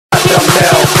the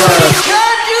Melbourne.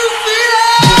 Can you feel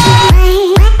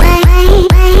it?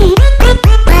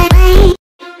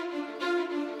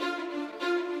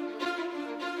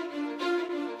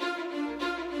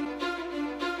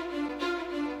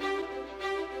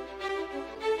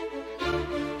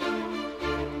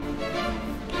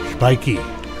 Spiky.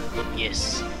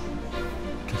 Yes.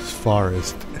 This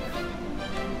forest.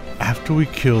 After we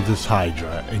kill this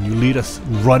Hydra and you lead us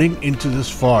running into this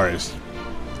forest,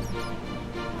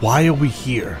 why are we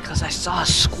here? Because I saw a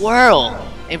squirrel.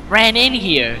 It ran in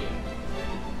here.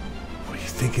 What do you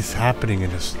think is happening in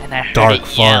this And I heard dark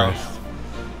it yell. forest?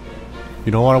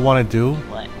 You know what I want to do?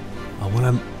 What?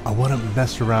 I want to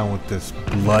mess around with this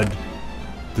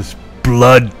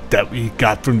blood that we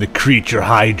got from the creature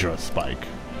Hydra, Spike.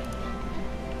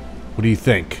 What do you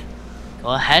think? Go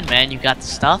ahead, man. You got the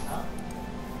stuff?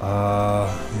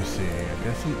 Let me see. I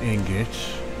got some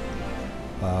ingots.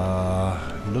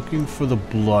 Looking for the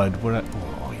blood.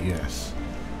 Oh, yes.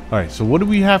 Alright, so what do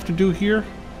we have to do here?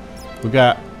 We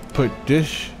got put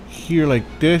dish here like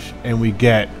this, and we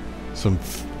get some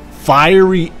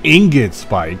fiery ingots,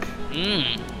 Spike.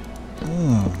 I'm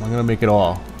gonna make it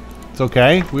all. It's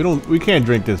okay. We can't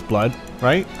drink this blood,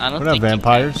 right? I don't We're not think you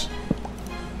vampires.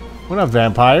 We're not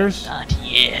vampires. Not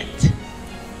yet.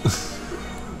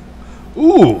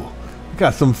 Ooh, you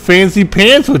got some fancy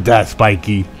pants with that,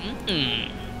 Spiky.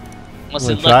 What's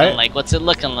Wanna it try looking it? like? What's it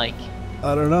looking like?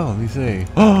 I don't know. Let me see.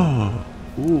 Oh,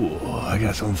 ooh, I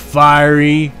got some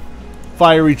fiery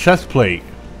chest plate.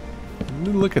 Let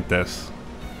me look at this.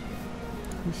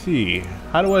 Let me see.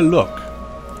 How do I look?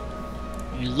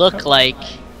 You look like...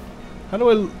 How do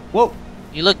I? Whoa!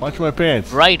 You look Watch my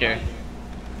pants. brighter.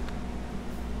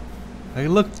 I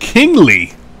look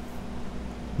kingly.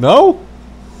 No?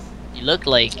 You look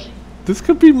like... This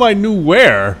could be my new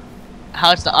wear.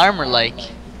 How's the armor like?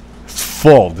 It's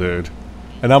full, dude.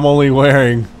 And I'm only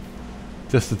wearing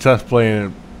just the chest plate.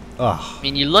 And I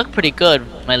mean, you look pretty good,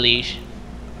 my liege.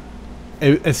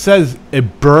 it says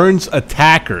it burns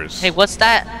attackers. Hey, what's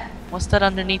that? What's that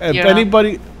underneath If your...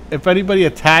 anybody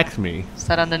attacks me, What's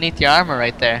that underneath your armor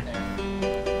right there?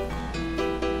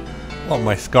 oh,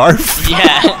 my scarf.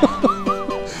 Yeah.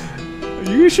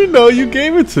 You should know. You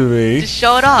gave it to me. Just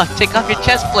show it off. Take off your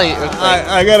chest plate real quick.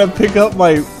 I gotta pick up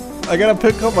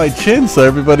my chin so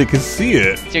everybody can see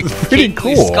it. Your It's pretty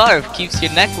kingly cool. scarf keeps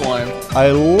your neck warm.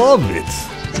 I love it.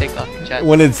 Take off your chest.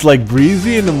 When it's like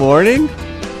breezy in the morning,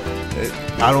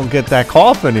 I don't get that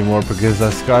cough anymore because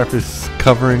that scarf is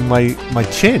covering my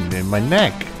chin and my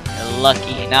neck. You're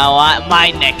lucky. Now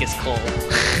my neck is cold.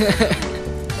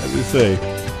 Let me see.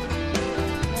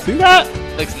 See that?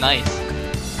 Looks nice.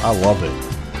 I love it.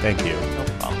 Thank you. No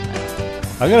problem, man.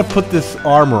 I'm gonna put this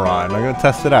armor on. I'm gonna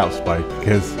test it out, Spike,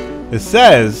 because it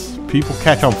says people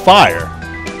catch on fire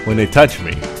when they touch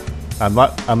me. I'm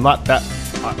not that.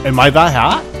 Am I that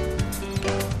hot?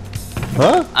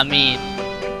 Huh? I mean,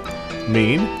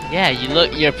 Mean? yeah,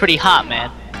 you're pretty hot,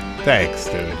 man. Thanks,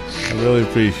 dude. I really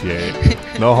appreciate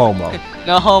it. No homo.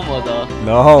 No homo though,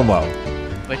 No homo.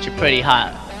 but you're pretty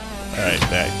hot. All right,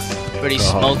 thanks. Pretty No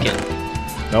homo. smoking.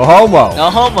 No homo. No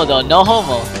homo though, no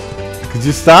homo. Could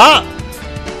you stop?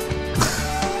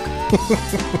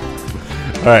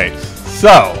 All right.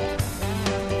 So,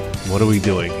 what are we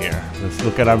doing here? Let's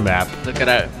look at our map. Look at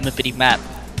our mippity map.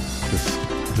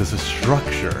 There's a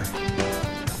structure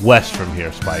west from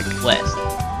here, Spike. West.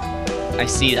 I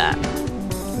see that.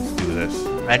 Let's do this.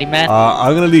 Ready, man?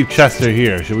 I'm gonna leave Chester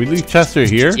here. Should we leave Chester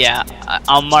here? Yeah,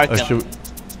 I'll mark Or him.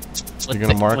 you're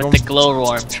gonna mark him? With the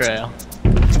glowworm trail.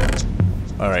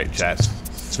 All right, Chess.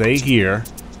 Stay here.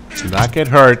 Do not get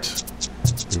hurt.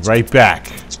 Be right back.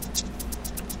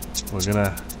 We're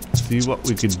gonna see what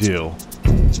we can do.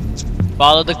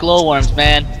 Follow the glowworms,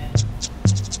 man.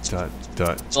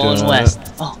 Going west.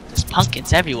 Oh, there's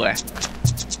pumpkins everywhere.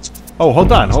 Oh,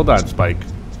 hold on, Spike.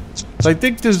 So I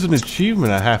think there's an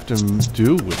achievement I have to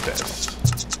do with this.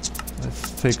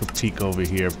 Let's take a peek over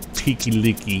here. Peeky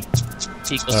leaky.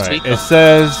 Pico All right. Sweeco. It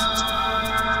says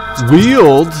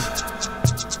wield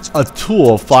a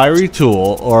tool, fiery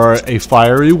tool, or a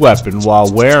fiery weapon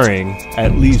while wearing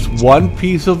at least one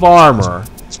piece of armor.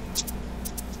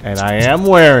 And I am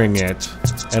wearing it,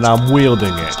 and I'm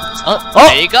wielding it. Oh, Oh!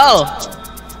 there you go.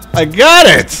 I got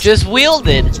it! Just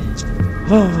wielded.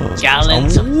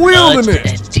 Gallons of I'm blood wielding it!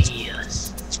 and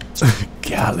tears.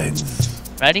 Gallons.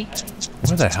 Ready?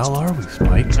 Where the hell are we,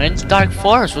 Spike? We're in the dark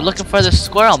forest. We're looking for the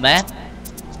squirrel, man.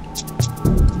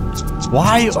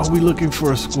 Why are we looking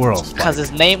for a squirrel, Spike? Because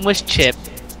his name was Chip,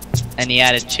 and he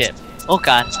added Chip. Oh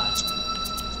god,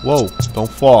 Whoa, don't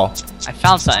fall. I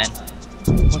found something.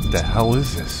 What the hell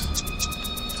is this?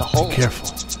 It's a hole. Be careful.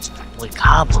 with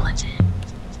Goblin.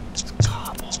 It's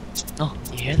Gobble. Oh,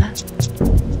 you hear that?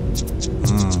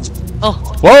 Oh.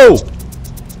 Whoa!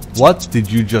 What did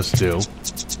you just do?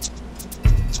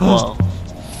 Whoa.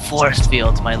 Force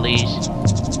fields, my liege.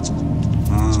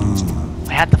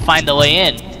 I have to find a way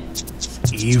in.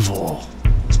 Evil.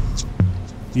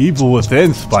 Evil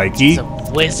within, Spiky. There's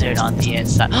a wizard on the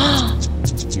inside.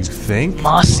 You think?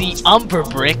 Mossy umber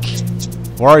brick.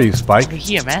 Where are you, Spike? Over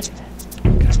here, man.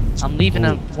 I'm leaving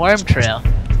a worm trail.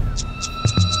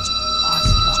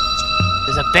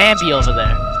 There's a Bambi over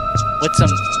there with some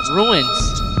ruins.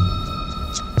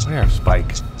 Where,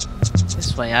 Spike?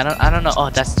 This way. I don't know. Oh,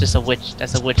 that's just a witch.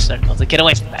 That's a witch circle. So get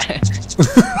away from that.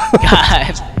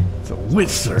 God. It's a witch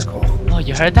circle. Oh,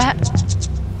 you heard that?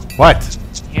 What?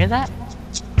 You hear that?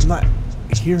 I'm not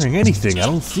hearing anything. I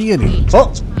don't see any.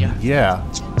 Oh! Yeah.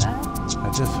 That?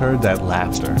 I just heard that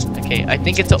laughter. Okay, I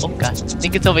think it's oh god. I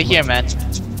think it's over here, man.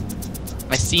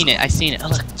 I seen it.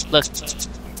 Oh, look.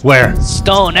 Where?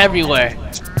 Stone everywhere.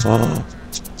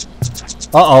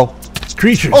 Uh-oh.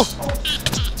 Creatures. Oh!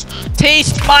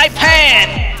 Taste my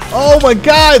pan! Oh my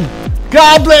god!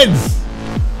 Goblins!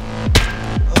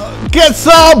 Get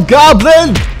some,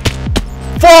 goblin!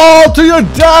 Fall to your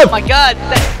death! Oh my god!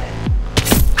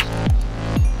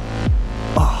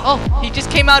 Oh, he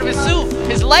just came out of his suit.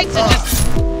 His legs are just.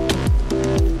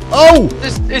 Oh!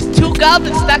 There's two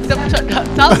goblins stacked up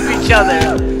top of each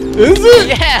other. Is it?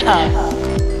 Yeah!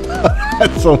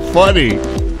 That's so funny.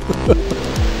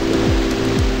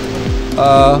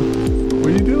 What are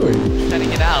you doing? Trying to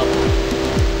get out.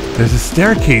 There's a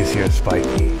staircase here,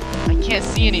 Spiky. I can't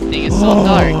see anything. It's so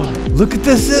dark. Look at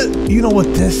this. You know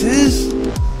what this is?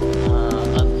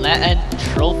 A Latin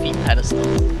trophy pedestal.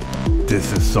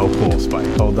 This is so cool, Spike.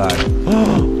 Hold on.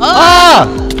 Oh! Ah!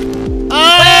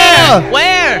 Ah!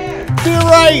 Where? To your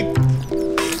right!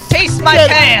 Taste my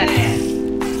pan!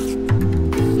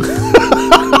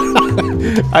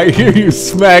 I hear you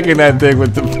smacking that thing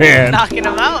with the pan. Knocking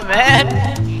him out, man.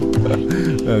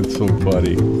 That's so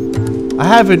funny. I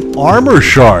have an armor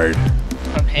shard.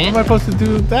 From What him? am I supposed to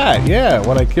do with that? Yeah,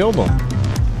 when I killed him.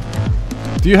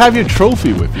 Do you have your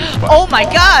trophy with you, Spike? Oh my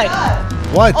god!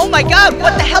 What? Oh my god,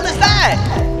 what the hell is that?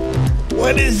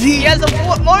 What is He has a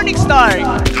morning star!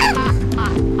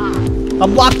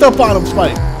 I'm locked up on him,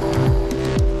 Spike.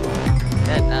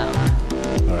 Dead now.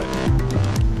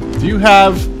 Alright. Do you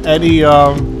have any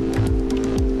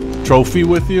trophy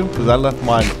with you? Because I left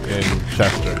mine in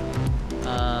Chester.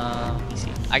 Let me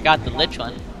see. I got the lich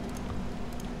one.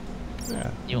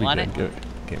 Yeah. You be want good. it? Give it.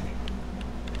 Give me.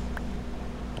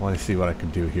 I want to see what I can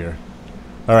do here.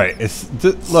 Alright,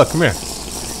 look, come here.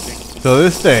 So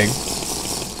this thing,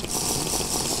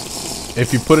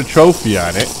 if you put a trophy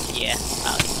on it, Yeah.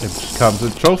 it becomes a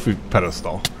trophy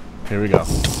pedestal. Here we go.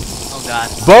 Oh god.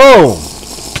 Boom!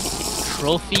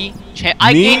 Trophy.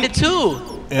 I Me? gained it too!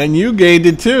 And you gained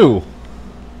it too.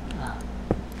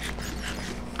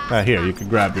 Here, you can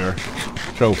grab your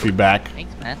trophy back.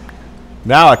 Thanks, man.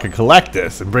 Now I can collect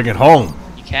this and bring it home.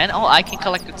 You can? Oh, I can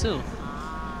collect it too.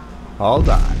 Hold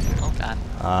on. Oh god.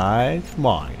 It's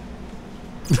mine.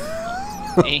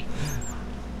 Hey.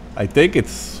 I think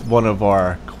it's one of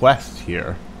our quests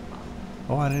here.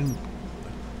 Oh, I didn't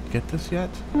get this yet?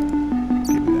 Give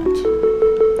me that.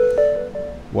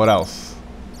 What else?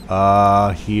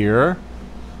 Here.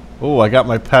 Oh, I got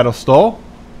my pedestal.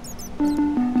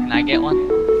 Can I get one?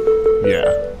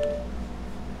 Yeah.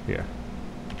 Here.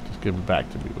 Just give it back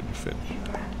to me when you finish.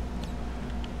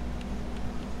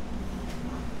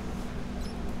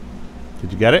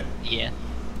 Did you get it? Yeah.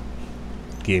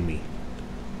 Gimme.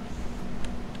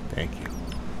 Thank you.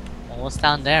 Well, what's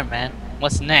down there, man?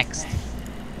 What's next?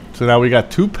 So now we got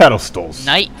 2 pedestals.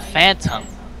 Night Phantom.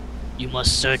 You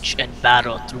must search and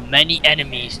battle through many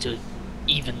enemies to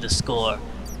even the score.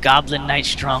 Goblin Knight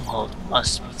Stronghold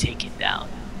must be taken down.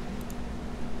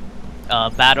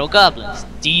 Battle goblins.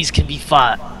 These can be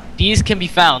found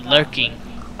lurking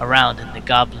around in the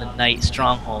Goblin Knight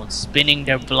Stronghold, spinning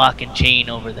their block and chain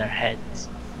over their heads.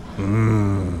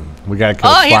 We gotta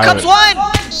kill Oh, here comes one!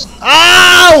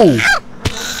 Ow!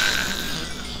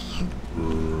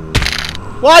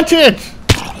 Watch it!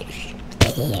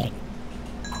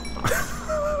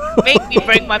 Make me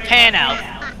break my pan out.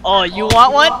 Oh, you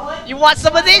want one? You want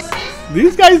some of this?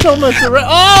 These guys don't mess around.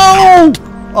 Oh!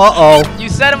 Uh-oh. You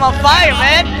set him on fire,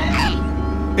 man.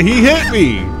 He hit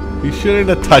me. He shouldn't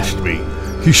have touched me.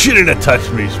 He shouldn't have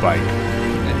touched me, Spike.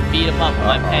 And beat him up with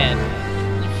my pan.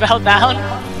 You fell down?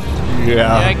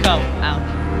 Yeah. Here I come. Ouch.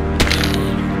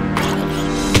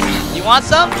 You want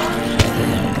some?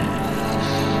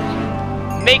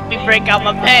 Make me break out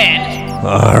my pan.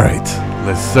 All right.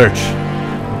 Let's search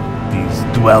these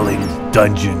dwelling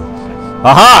dungeon.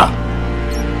 Aha!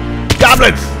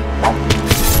 Goblins!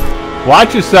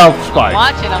 Watch yourself, Spike.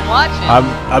 I'm watching.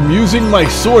 I'm using my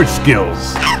sword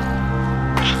skills.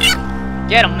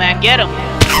 Get him, man, get him.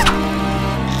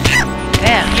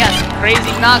 Damn, he has a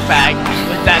crazy knockback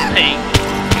with that thing.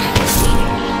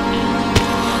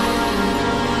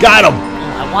 Got him!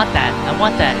 I want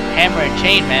that hammer and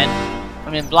chain, man. I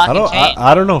mean, block and chain.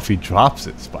 I don't know if he drops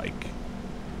it, Spike.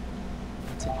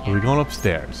 Are we going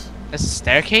upstairs? That's a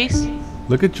staircase?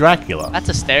 Look at Dracula. That's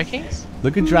a staircase?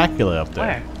 Look at Dracula up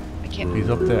there. Where? I can't. He's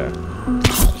up there.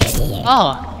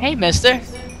 Oh, hey, mister.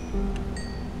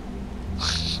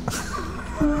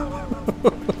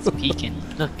 It's peeking.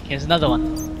 Look, here's another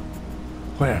one.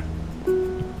 Where?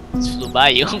 Just flew by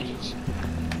you.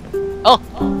 Oh!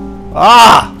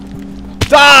 Ah!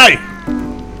 Die!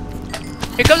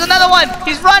 Here comes another one!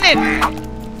 He's running!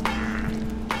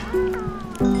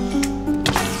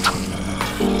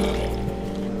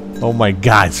 Oh my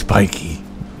god, Spiky.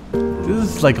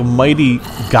 This is like a mighty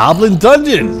goblin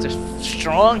dungeon. It's the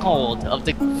stronghold of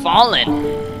the fallen.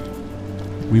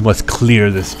 We must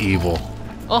clear this evil.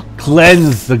 Oh.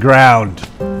 Cleanse the ground.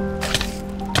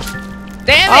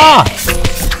 Damn it! Ah!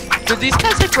 Did these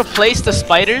guys like replace the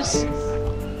spiders?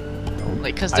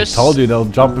 Like, cause I there's. told you they'll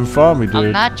jump in front of me, dude.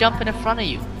 I'm not jumping in front of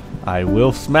you. I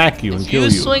will smack you and If kill you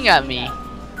you. swing at me,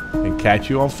 And catch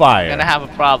you on fire. I'm gonna have a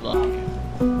problem.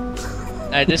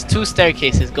 Alright, there's 2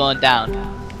 staircases going down.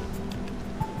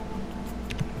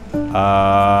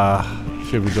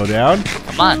 Should we go down?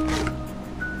 Come on.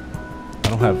 I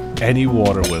don't have any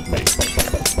water with me.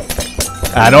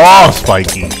 At all,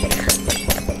 Spiky.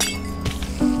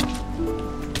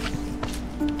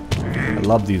 I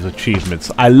love these achievements.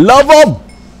 I love them!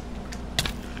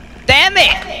 Damn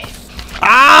it!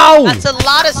 Ow! That's a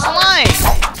lot of slime!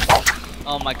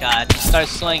 Oh my god, start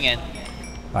swinging.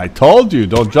 I told you,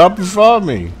 don't jump in front of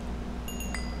me.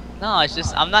 No, it's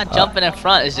just, I'm not jumping in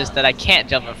front, it's just that I can't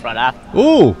jump in front after.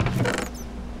 Ooh!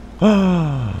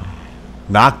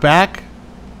 Knockback?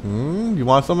 You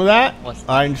want some of that? What's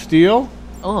that? Iron steel?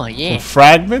 Oh yeah, Some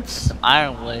fragments?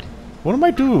 ironwood. What am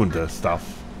I doing with this stuff?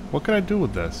 What can I do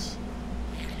with this?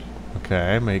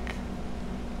 Okay, I make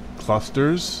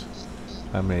clusters.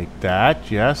 I make that,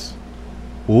 yes.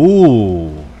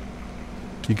 Ooh.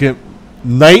 You get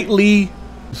nightly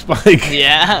Spike.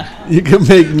 Yeah. You can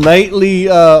make nightly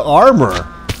armor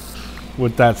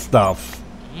with that stuff.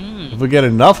 If we get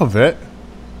enough of it.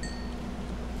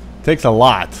 Takes a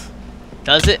lot.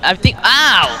 Does it? I think,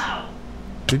 ow!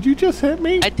 Did you just hit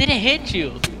me? I didn't hit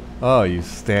you. Oh, you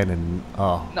standing.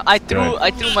 Oh. No, I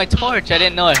threw my torch, I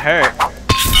didn't know it hurt.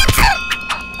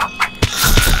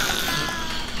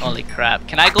 Holy crap.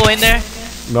 Can I go in there?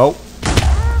 Nope.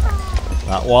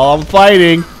 Not while I'm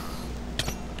fighting.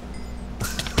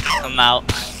 I'm out.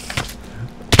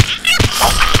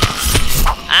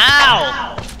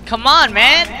 Ow! Come on,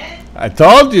 man! I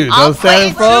told you, I'll don't stand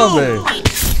in play front of me.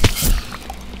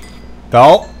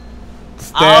 Don't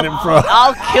stand in front.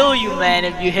 I'll kill you, man,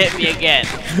 if you hit me again.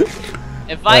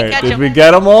 If I catch did him, we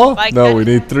get them all? if I No, catch we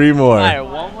need 3 more. fire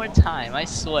one more time, I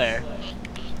swear.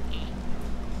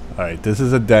 Alright, this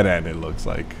is a dead end, it looks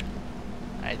like.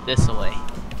 Alright, this way.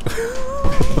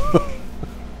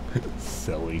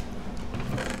 Silly.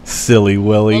 Silly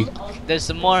Willy. Oh, there's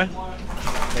some more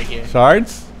right here.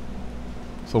 Shards?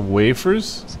 Some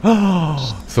wafers?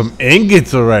 Some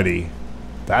ingots already.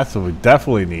 That's what we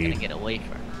definitely I'm gonna need. get a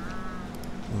wafer.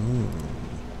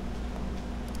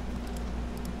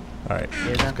 Alright, Hear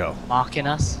let's them go. mocking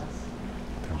us.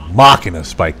 Mocking us,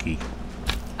 Spiky.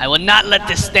 I will not let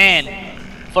this stand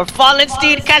for Fallen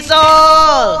Steed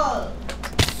Castle!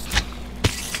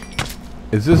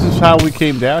 Is this how we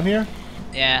came down here?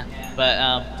 Yeah,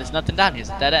 but there's nothing down here. It's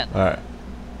a dead end. Alright.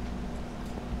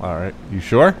 Alright, you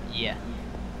sure? Yeah.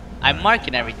 I'm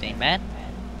marking everything, man.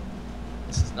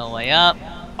 This is no way up.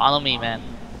 Follow me, man.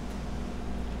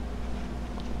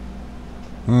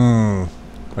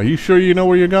 Are you sure you know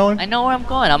where you're going? I know where I'm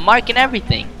going. I'm marking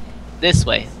everything. This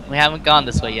way. We haven't gone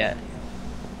this way yet.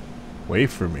 Wait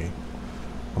for me.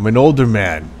 I'm an older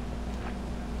man.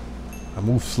 I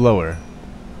move slower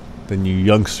than you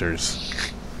youngsters.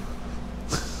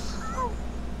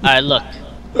 Alright, look.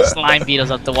 Slime beetles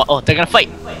up the wall. Oh, they're gonna fight.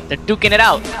 They're duking it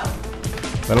out.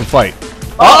 Let them fight.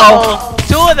 Uh-oh!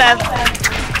 2 of them!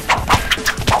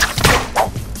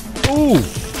 Ooh!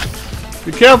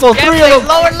 Be careful, 3 Careful, of his them!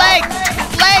 lower legs!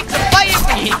 His legs are fighting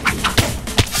me!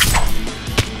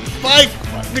 Spike!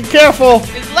 Be careful!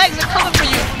 His legs are coming for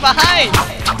you from behind!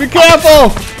 Be careful!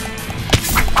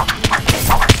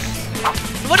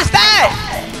 What is that?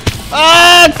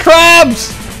 Ah!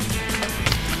 Crabs!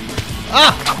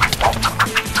 Ah!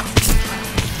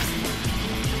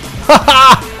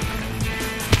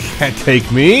 Can't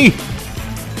take me.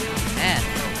 Man.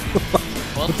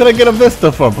 What did I get a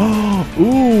vista from?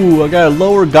 Ooh, I got a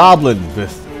lower goblin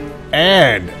vista.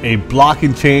 And a block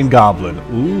and chain goblin.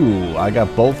 Ooh, I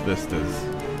got both vistas.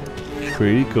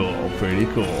 Pretty cool, pretty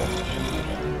cool.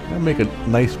 I'll make a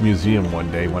nice museum one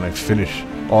day when I finish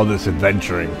all this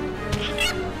adventuring.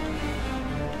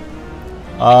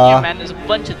 Yeah, man, there's a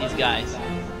bunch of these guys.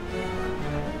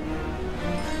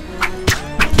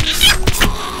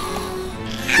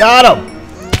 Got him!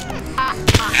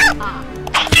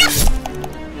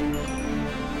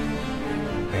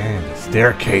 And a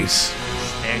staircase.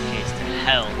 Staircase to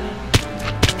hell.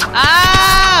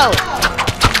 Ow!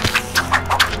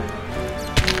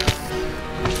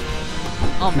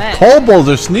 Oh man, Kobolds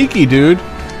are sneaky, dude.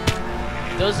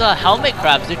 those helmet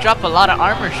crabs, they drop a lot of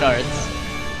armor shards.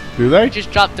 Do they? They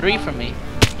just dropped 3 from me.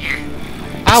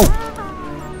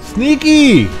 Ow!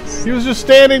 Sneaky! He was just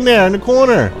standing there in the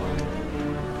corner.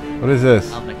 What is this?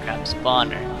 Helmet crab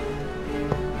spawner.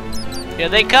 Here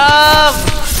they come!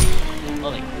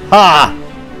 Holy, Ha!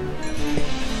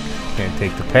 Can't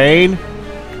take the pain.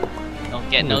 don't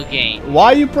get no gain.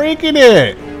 Why are you breaking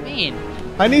it? What do you mean?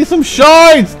 I need some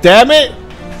shards, damn it!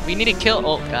 We need to kill.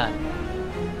 Oh god,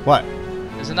 What?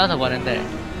 there's another one in there.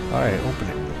 Alright, open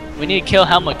it. We need to kill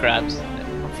helmet crabs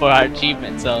for our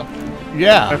achievement, so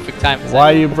Yeah. perfect time. Is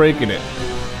Why are you breaking it?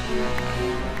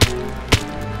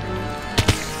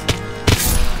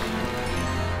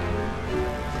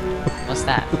 What's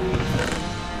that?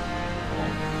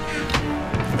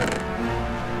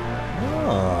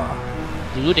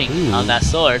 Oh, Looting Ooh. on that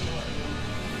sword.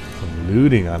 some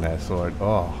looting on that sword.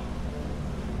 Oh.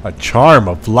 A charm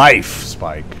of life,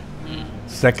 Spike.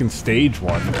 Second stage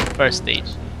one. First stage.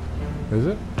 Is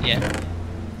it? Yeah.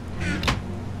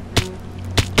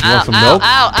 You want some milk?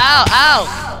 Ow! Ow!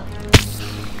 Ow!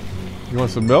 You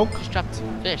want some milk? Just dropped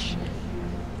some fish.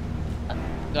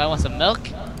 Do I want some milk?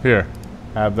 Here.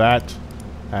 Have that.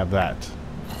 Have that.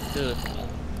 Dude,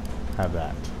 Have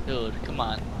that. dude, come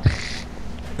on.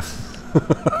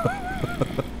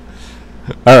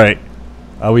 Alright.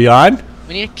 Are we on?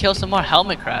 We need to kill some more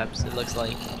helmet crabs, it looks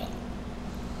like.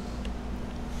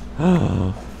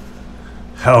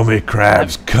 Helmet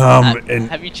crabs, come and...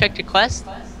 Have you checked your quest?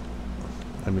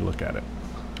 Let me look at it.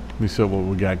 Let me see what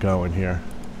we got going here.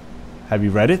 Have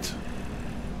you read it?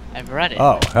 I've read it.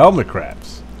 Oh, helmet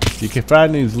crabs. You can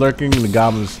find these lurking in the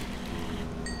goblins.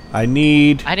 I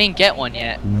need I didn't get one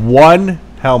yet. 1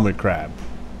 helmet crab.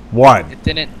 1. It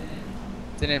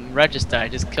didn't register. I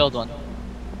just killed one.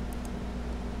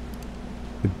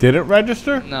 It didn't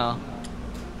register? No.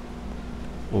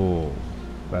 Oh,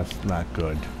 that's not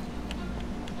good.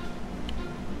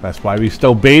 That's why we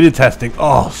still beta testing.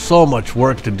 Oh, so much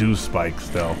work to do, Spike,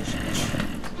 still.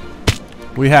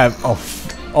 We have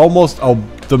almost a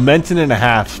dimension and a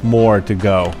half more to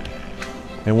go.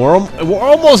 And we're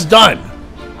almost done.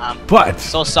 But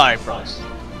So sorry, bros.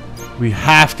 we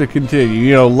have to continue.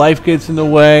 You know, life gets in the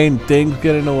way and things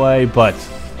get in the way, but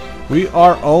we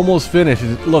are almost finished.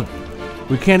 Look,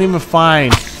 we can't even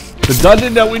find the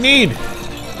dungeon that we need.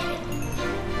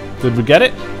 Did we get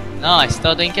it? No, I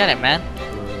still didn't get it, man.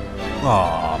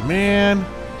 Aw, man.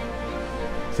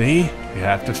 See? You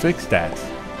have to fix that.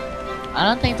 I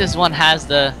don't think this one has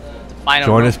the final.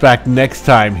 Join room. us back next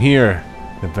time here,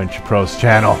 AdventurePros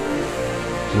Channel.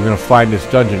 We're gonna find this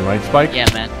dungeon, right, Spike? Yeah,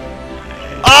 man.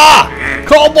 Ah!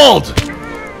 Kobold!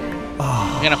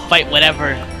 We're gonna fight whatever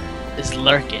is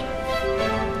lurking.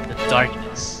 The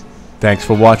darkness. Thanks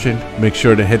for watching. Make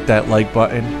sure to hit that like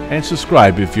button and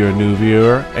subscribe if you're a new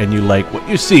viewer and you like what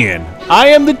you're seeing. I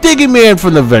am the Digging Man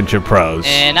from the Adventure Pros.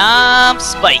 And I'm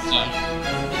Spiky.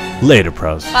 Later,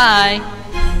 pros. Bye.